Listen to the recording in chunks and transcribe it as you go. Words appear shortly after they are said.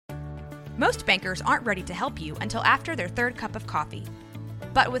Most bankers aren't ready to help you until after their third cup of coffee.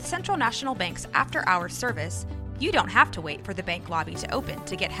 But with Central National Bank's after-hours service, you don't have to wait for the bank lobby to open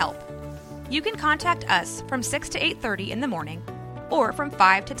to get help. You can contact us from 6 to 8:30 in the morning or from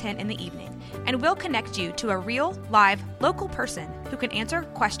 5 to 10 in the evening, and we'll connect you to a real, live, local person who can answer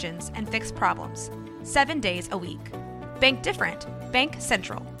questions and fix problems 7 days a week. Bank different. Bank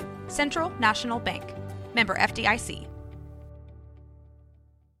Central. Central National Bank. Member FDIC.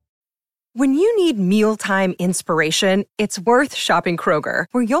 When you need mealtime inspiration, it's worth shopping Kroger,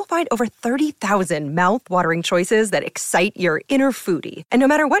 where you'll find over 30,000 mouth-watering choices that excite your inner foodie. And no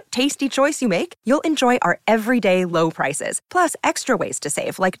matter what tasty choice you make, you'll enjoy our everyday low prices, plus extra ways to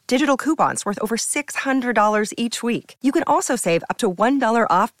save, like digital coupons worth over $600 each week. You can also save up to $1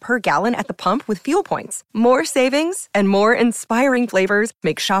 off per gallon at the pump with fuel points. More savings and more inspiring flavors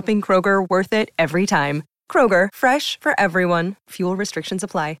make shopping Kroger worth it every time. Kroger, fresh for everyone. Fuel restrictions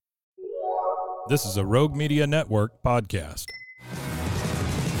apply. This is a Rogue Media Network podcast.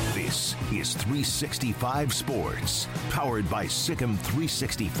 This is 365 Sports, powered by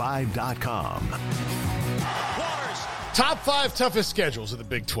Sikkim365.com. Waters, top 5 toughest schedules of the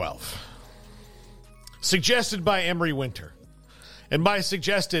Big 12. Suggested by Emery Winter. And by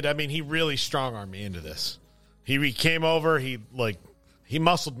suggested, I mean he really strong-armed me into this. He came over, he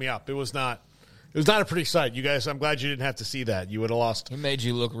muscled me up. It was not a pretty sight. You guys, I'm glad you didn't have to see that. You would have lost. He made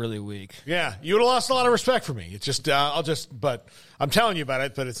you look really weak. Yeah, you would have lost a lot of respect for me. It's just, but I'm telling you about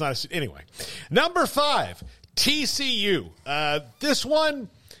it, but it's not. Anyway, number 5, TCU. This one,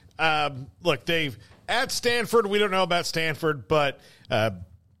 look, Dave, at Stanford, we don't know about Stanford, but,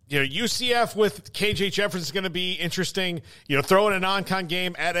 UCF with KJ Jefferson is going to be interesting. Throwing a non-con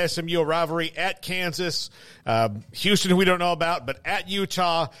game at SMU, a rivalry at Kansas, Houston, who we don't know about, but at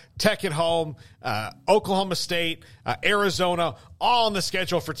Utah, Tech at home, Oklahoma State, Arizona, all on the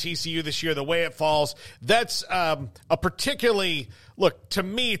schedule for TCU this year, the way it falls. That's a particularly, to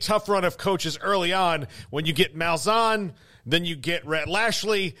me, tough run of coaches early on when you get Malzahn, then you get Rhett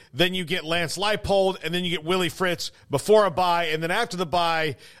Lashley, then you get Lance Leipold, and then you get Willie Fritz before a bye, and then after the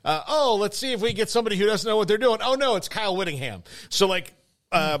bye, let's see if we get somebody who doesn't know what they're doing. Oh, no, it's Kyle Whittingham. So,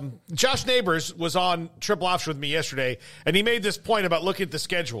 Josh Neighbors was on Triple Option with me yesterday, and he made this point about looking at the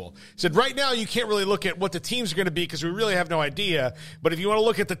schedule. He said, right now you can't really look at what the teams are going to be because we really have no idea, but if you want to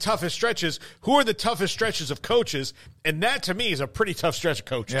look at the toughest stretches, who are the toughest stretches of coaches? And that, to me, is a pretty tough stretch of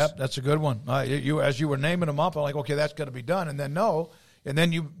coaches. Yep, that's a good one. As you were naming them up, I'm like, okay, that's going to be done, and then no. And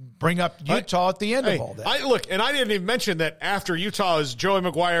then you bring up Utah at the end of all that. I didn't even mention that after Utah is Joey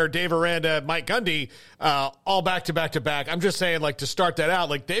McGuire, Dave Aranda, Mike Gundy, all back to back to back. I'm just saying, to start that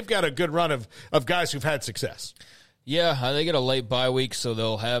out, they've got a good run of guys who've had success. Yeah, they get a late bye week, so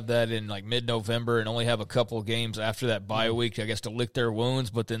they'll have that in mid-November and only have a couple of games after that bye week, I guess, to lick their wounds.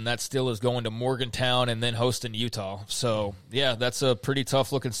 But then that still is going to Morgantown and then hosting Utah. So, yeah, that's a pretty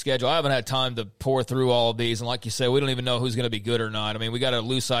tough-looking schedule. I haven't had time to pour through all of these. And like you said, we don't even know who's going to be good or not. I mean, we got a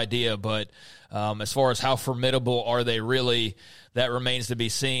loose idea, but as far as how formidable are they really, that remains to be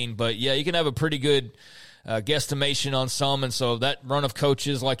seen. But, yeah, you can have a pretty good guesstimation on some, and so that run of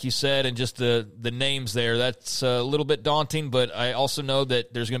coaches, like you said, and just the names there, that's a little bit daunting, but I also know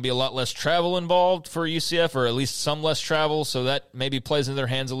that there's going to be a lot less travel involved for UCF, or at least some less travel, so that maybe plays in their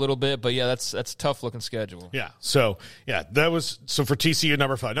hands a little bit, but yeah, that's a tough-looking schedule. Yeah, so for TCU,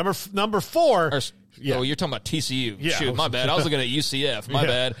 number 5. Number 4... Yeah. Oh, you're talking about TCU. Yeah. Shoot, my bad. I was looking at UCF. My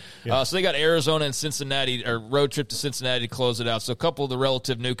bad. Yeah. So they got Arizona and Cincinnati, or road trip to Cincinnati to close it out. So a couple of the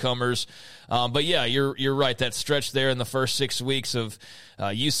relative newcomers. But yeah, you're right. That stretch there in the first 6 weeks of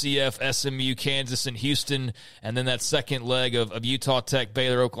UCF, SMU, Kansas, and Houston, and then that second leg of Utah Tech,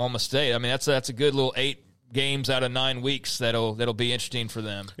 Baylor, Oklahoma State. I mean, that's a good little 8 games out of 9 weeks that'll be interesting for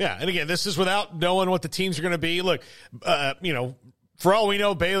them. Yeah, and again, this is without knowing what the teams are going to be. Look, for all we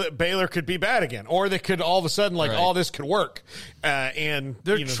know, Baylor could be bad again, or they could all of a sudden, all this could work. And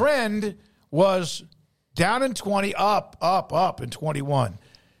their trend was down in 20, up in 21.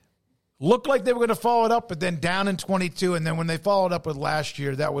 Looked like they were going to follow it up, but then down in 22. And then when they followed up with last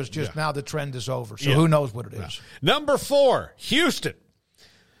year, that was just now the trend is over. So who knows what it is. Number 4, Houston.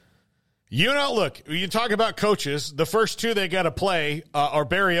 Look, you talk about coaches. The first 2 they got to play are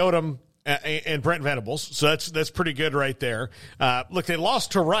Barry Odom and Brent Venables, so that's pretty good right there. Look, they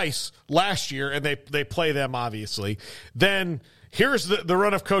lost to Rice last year, and they play them, obviously. Then here's the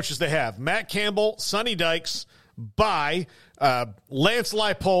run of coaches they have. Matt Campbell, Sonny Dykes, Lance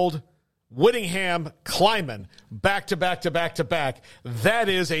Leipold, Whittingham, Kleiman, back to back to back to back. That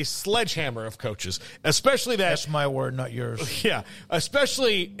is a sledgehammer of coaches, especially that. That's my word, not yours. Yeah,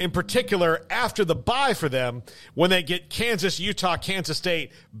 especially in particular after the bye for them when they get Kansas, Utah, Kansas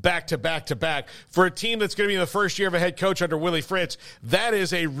State back to back to back. For a team that's going to be in the first year of a head coach under Willie Fritz, that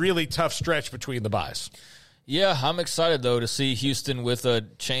is a really tough stretch between the byes. Yeah, I'm excited, though, to see Houston with a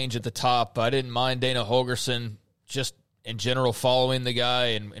change at the top. I didn't mind Dana Holgorsen just in general following the guy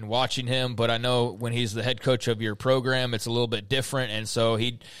and watching him, but I know when he's the head coach of your program, it's a little bit different, and so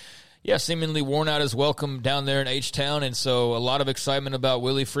he seemingly worn out his welcome down there in H-Town, and so a lot of excitement about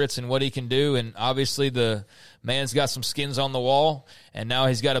Willie Fritz and what he can do, and obviously the man's got some skins on the wall, and now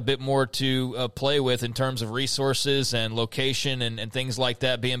he's got a bit more to play with in terms of resources and location and things like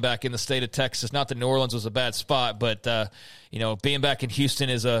that, being back in the state of Texas. Not that New Orleans was a bad spot, but being back in Houston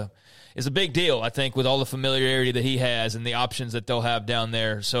is a big deal, I think, with all the familiarity that he has and the options that they'll have down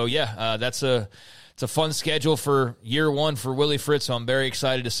there. So, it's a fun schedule for year one for Willie Fritz, so I'm very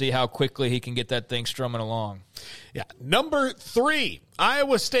excited to see how quickly he can get that thing strumming along. Yeah. Number 3,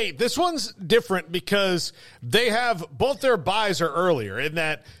 Iowa State. This one's different because they have both their byes are earlier in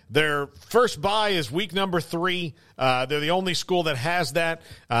that their first bye is week number 3. They're the only school that has that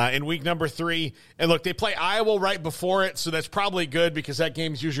in week number 3. And look, they play Iowa right before it, so that's probably good because that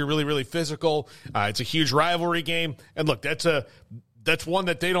game is usually really, really physical. It's a huge rivalry game. And look, that's one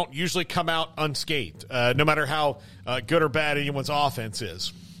that they don't usually come out unscathed, no matter how good or bad anyone's offense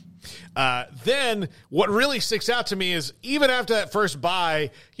is. Then what really sticks out to me is even after that first bye,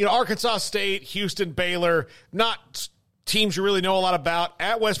 Arkansas State, Houston, Baylor, not teams you really know a lot about.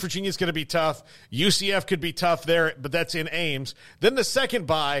 At West Virginia is going to be tough. UCF could be tough there, but that's in Ames. Then the second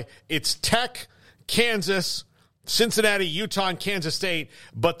bye, it's Tech, Kansas, Cincinnati, Utah, and Kansas State,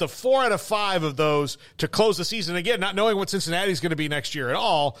 but the 4 out of 5 of those to close the season. Again, not knowing what Cincinnati is going to be next year at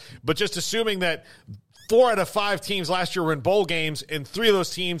all, but just assuming that 4 out of 5 teams last year were in bowl games, and 3 of those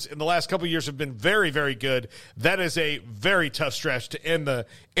teams in the last couple of years have been very, very good. That is a very tough stretch to end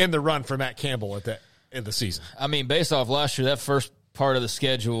the run for Matt Campbell in the season. I mean, based off last year, that first part of the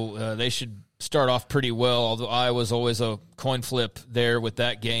schedule, they should start off pretty well, although Iowa's always a coin flip there with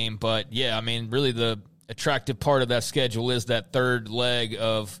that game. But, yeah, I mean, really the attractive part of that schedule is that third leg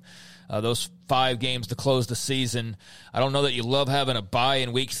of those 5 games to close the season. I don't know that you love having a bye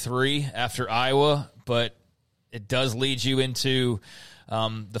in week 3 after Iowa, but it does lead you into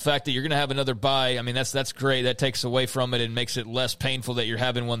the fact that you're going to have another bye. I mean, that's great. That takes away from it and makes it less painful that you're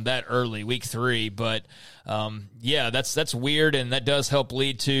having one that early, week 3. But, that's weird, and that does help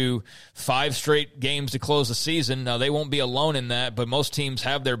lead to 5 straight games to close the season. Now, they won't be alone in that, but most teams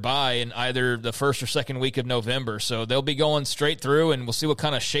have their bye in either the first or second week of November. So they'll be going straight through, and we'll see what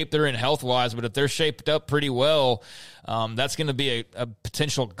kind of shape they're in health-wise. But if they're shaped up pretty well, that's going to be a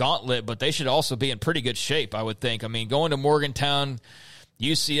potential gauntlet, but they should also be in pretty good shape, I would think. I mean, going to Morgantown,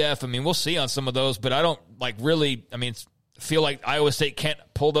 UCF, I mean, we'll see on some of those, but I don't feel like Iowa State can't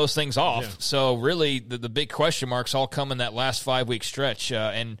pull those things off. Yeah. So really the big question marks all come in that last 5-week stretch.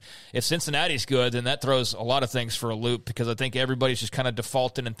 And if Cincinnati's good, then that throws a lot of things for a loop because I think everybody's just kind of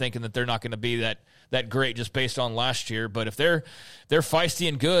defaulting and thinking that they're not going to be that great just based on last year. But if they're feisty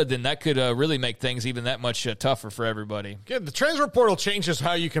and good, then that could really make things even that much tougher for everybody. Yeah, the transfer portal changes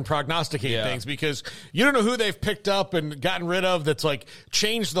how you can prognosticate things because you don't know who they've picked up and gotten rid of that's like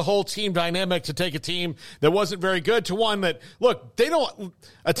changed the whole team dynamic to take a team that wasn't very good to one that, look,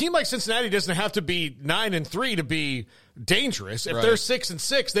 a team like Cincinnati doesn't have to be 9-3 to be dangerous. If they're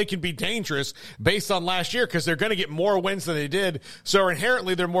 6-6, they can be dangerous based on last year because they're going to get more wins than they did. So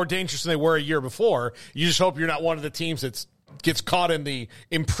inherently, they're more dangerous than they were a year before. You just hope you're not one of the teams that gets caught in the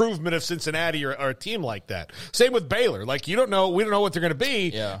improvement of Cincinnati or a team like that. Same with Baylor. Like, we don't know what they're going to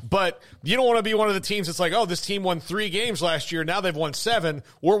be, but you don't want to be one of the teams that's like, oh, this team won 3 games last year. Now they've won 7.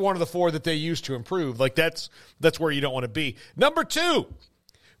 We're one of the 4 that they used to improve. Like, that's where you don't want to be. Number 2,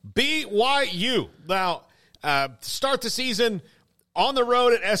 BYU. Now, start the season on the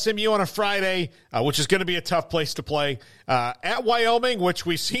road at SMU on a Friday, which is going to be a tough place to play. At Wyoming, which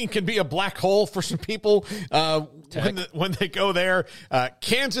we've seen can be a black hole for some people when they go there.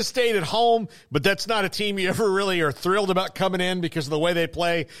 Kansas State at home, but that's not a team you ever really are thrilled about coming in because of the way they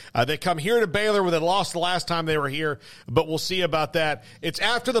play. They come here to Baylor where they lost the last time they were here, but we'll see about that. It's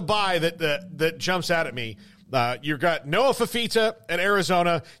after the bye that jumps out at me. You've got Noah Fafita at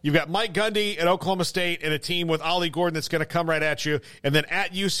Arizona. You've got Mike Gundy at Oklahoma State and a team with Ollie Gordon that's going to come right at you. And then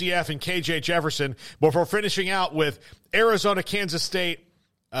at UCF and KJ Jefferson. Before finishing out with Arizona, Kansas State,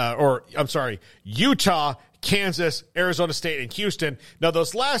 Utah, Kansas, Arizona State, and Houston. Now,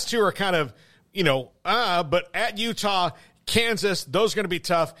 those last 2 are kind of, but at Utah, Kansas, those are going to be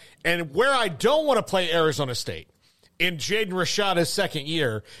tough. And where I don't want to play Arizona State in Jaden Rashada's second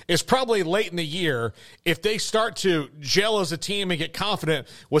year is probably late in the year if they start to gel as a team and get confident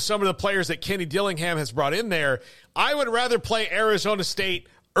with some of the players that Kenny Dillingham has brought in there. I would rather play Arizona State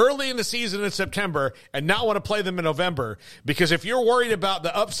early in the season in September and not want to play them in November, because if you're worried about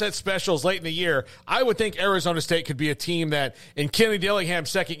the upset specials late in the year, I would think Arizona State could be a team that in Kenny Dillingham's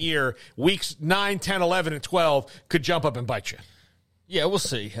second year, weeks 9, 10, 11, and 12 could jump up and bite you. Yeah, we'll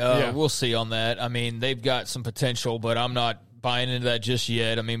see. We'll see on that. I mean, they've got some potential, but I'm not buying into that just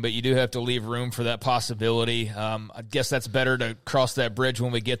yet. I mean, but you do have to leave room for that possibility. I guess that's better to cross that bridge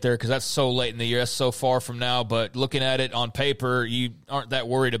when we get there, because that's so late in the year. That's so far from now. But looking at it on paper, you aren't that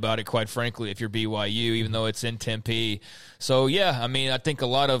worried about it, quite frankly, if you're BYU, even though it's in Tempe. So, yeah, I mean, I think a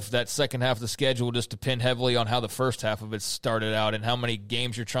lot of that second half of the schedule will just depend heavily on how the first half of it started out and how many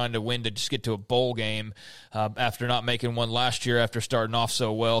games you're trying to win to just get to a bowl game after not making one last year after starting off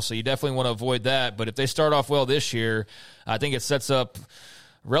so well. So you definitely want to avoid that. But if they start off well this year, I think it sets up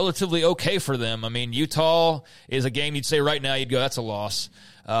relatively okay for them. I mean, Utah is a game you'd say right now, you'd go, that's a loss.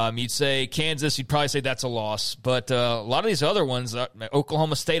 You'd say Kansas, you'd probably say that's a loss. But a lot of these other ones,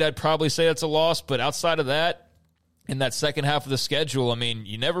 Oklahoma State, I'd probably say that's a loss. But outside of that, in that second half of the schedule, I mean,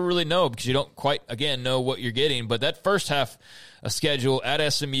 you never really know because you don't quite, again, know what you're getting. But that first half of schedule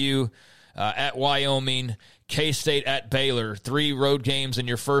at SMU, at Wyoming, K-State, at Baylor, 3 road games in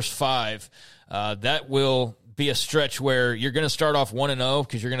your first 5, that will be a stretch where you're going to start off 1-0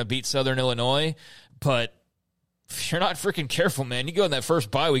 because you're going to beat Southern Illinois. But if you're not freaking careful, man, you go in that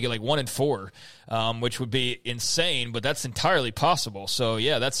first bye week at like 1-4, which would be insane, but that's entirely possible. So,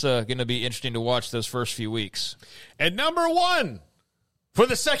 yeah, that's going to be interesting to watch those first few weeks. And number 1, for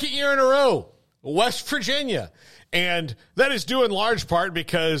the second year in a row, West Virginia. And that is due in large part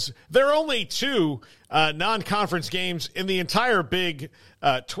because there are only 2 non-conference games in the entire Big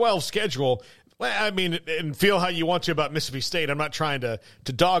 12 schedule. I mean, and feel how you want to about Mississippi State. I'm not trying to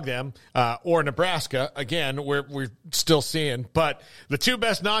dog them or Nebraska. Again, we're still seeing. But the 2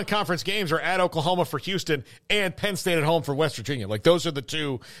 best non-conference games are at Oklahoma for Houston and Penn State at home for West Virginia. Like, those are the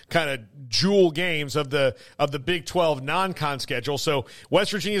 2 kind of jewel games of the Big 12 non-con schedule. So West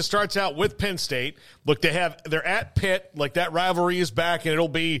Virginia starts out with Penn State. Look, they're at Pitt. Like, that rivalry is back, and it'll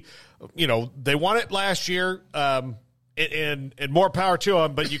be, they won it last year. And more power to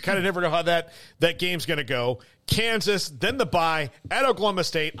them, but you kind of never know how that game's going to go. Kansas, then the bye at Oklahoma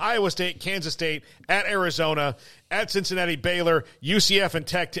State, Iowa State, Kansas State, at Arizona, at Cincinnati, Baylor, UCF, and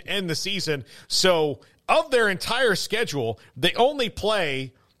Tech to end the season. So of their entire schedule, they only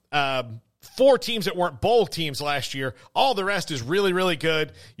play 4 teams that weren't bowl teams last year. All the rest is really, really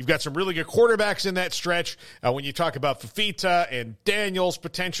good. You've got some really good quarterbacks in that stretch. When you talk about Fafita and Daniels,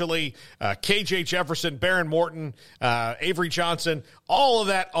 potentially, KJ Jefferson, Baron Morton, Avery Johnson, all of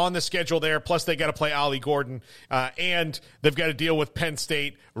that on the schedule there. Plus, they got to play Ollie Gordon, and they've got to deal with Penn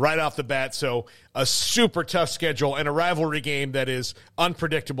State right off the bat. So a super tough schedule and a rivalry game that is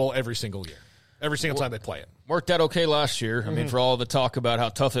unpredictable every single year. Every single time they play it. Worked out okay last year. I mean, for all the talk about how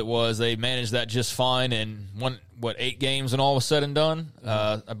tough it was, they managed that just fine and won, 8 games and all was said and done,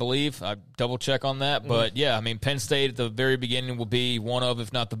 I believe. I double-check on that. But, yeah, I mean, Penn State at the very beginning will be one of,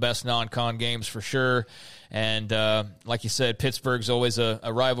 if not the best non-con games for sure. And like you said, Pittsburgh's always a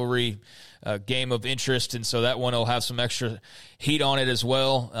rivalry game of interest, and so that one will have some extra heat on it as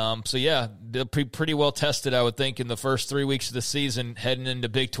well. So, yeah, they'll be pretty well tested, I would think, in the first 3 weeks of the season heading into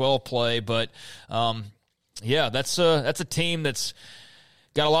Big 12 play. But, yeah, that's a team that's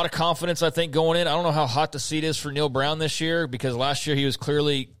got a lot of confidence, I think, going in. I don't know how hot the seat is for Neil Brown this year because last year he was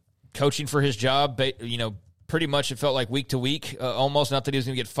clearly coaching for his job, pretty much it felt like week to week, almost. Not that he was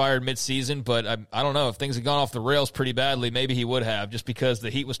going to get fired midseason, but I don't know. If things had gone off the rails pretty badly, maybe he would have, just because the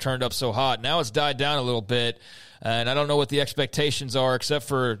heat was turned up so hot. Now it's died down a little bit, and I don't know what the expectations are, except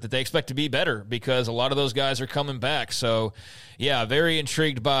for that they expect to be better because a lot of those guys are coming back. So, yeah, very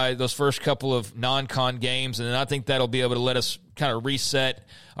intrigued by those first couple of non-con games, and then I think that'll be able to let us kind of reset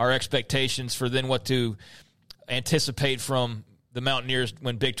our expectations for then what to anticipate from the Mountaineers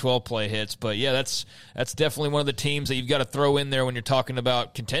when Big 12 play hits. But, yeah, that's definitely one of the teams that you've got to throw in there when you're talking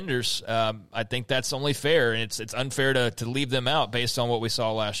about contenders. I think that's only fair, and it's unfair to leave them out based on what we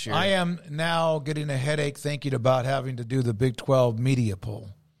saw last year. I am now getting a headache thinking about having to do the Big 12 media poll.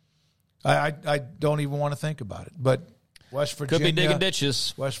 I don't even want to think about it. But West Virginia. Could be digging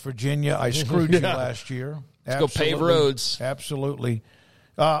ditches. West Virginia, I screwed you last year. Let's go pave roads. Absolutely.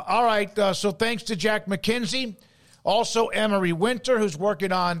 All right, so thanks to Jack McKenzie. Also, Emery Winter, who's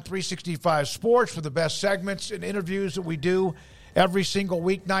working on 365 Sports for the best segments and interviews that we do every single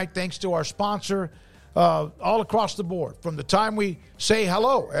weeknight. Thanks to our sponsor, all across the board, from the time we say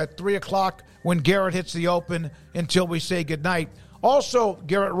hello at 3 o'clock when Garrett hits the open until we say goodnight. Also,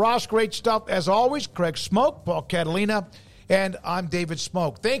 Garrett Ross, great stuff as always. Craig Smoke, Paul Catalina, and I'm David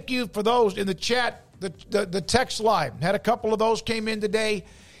Smoke. Thank you for those in the chat, the text line. Had a couple of those came in today.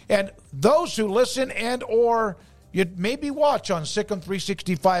 And those who listen and or you maybe watch on Sikkim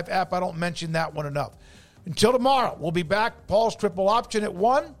 365 app, I don't mention that one enough. Until tomorrow, we'll be back. Paul's Triple Option at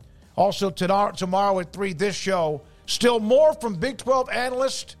 1. Also tomorrow at 3, this show. Still more from Big 12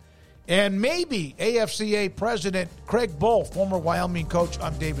 analyst and maybe AFCA President Craig Bull, former Wyoming coach.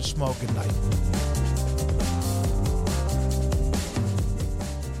 I'm David Smoke. Good night.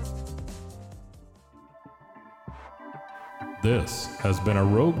 This has been a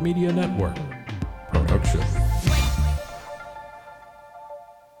Rogue Media Network production.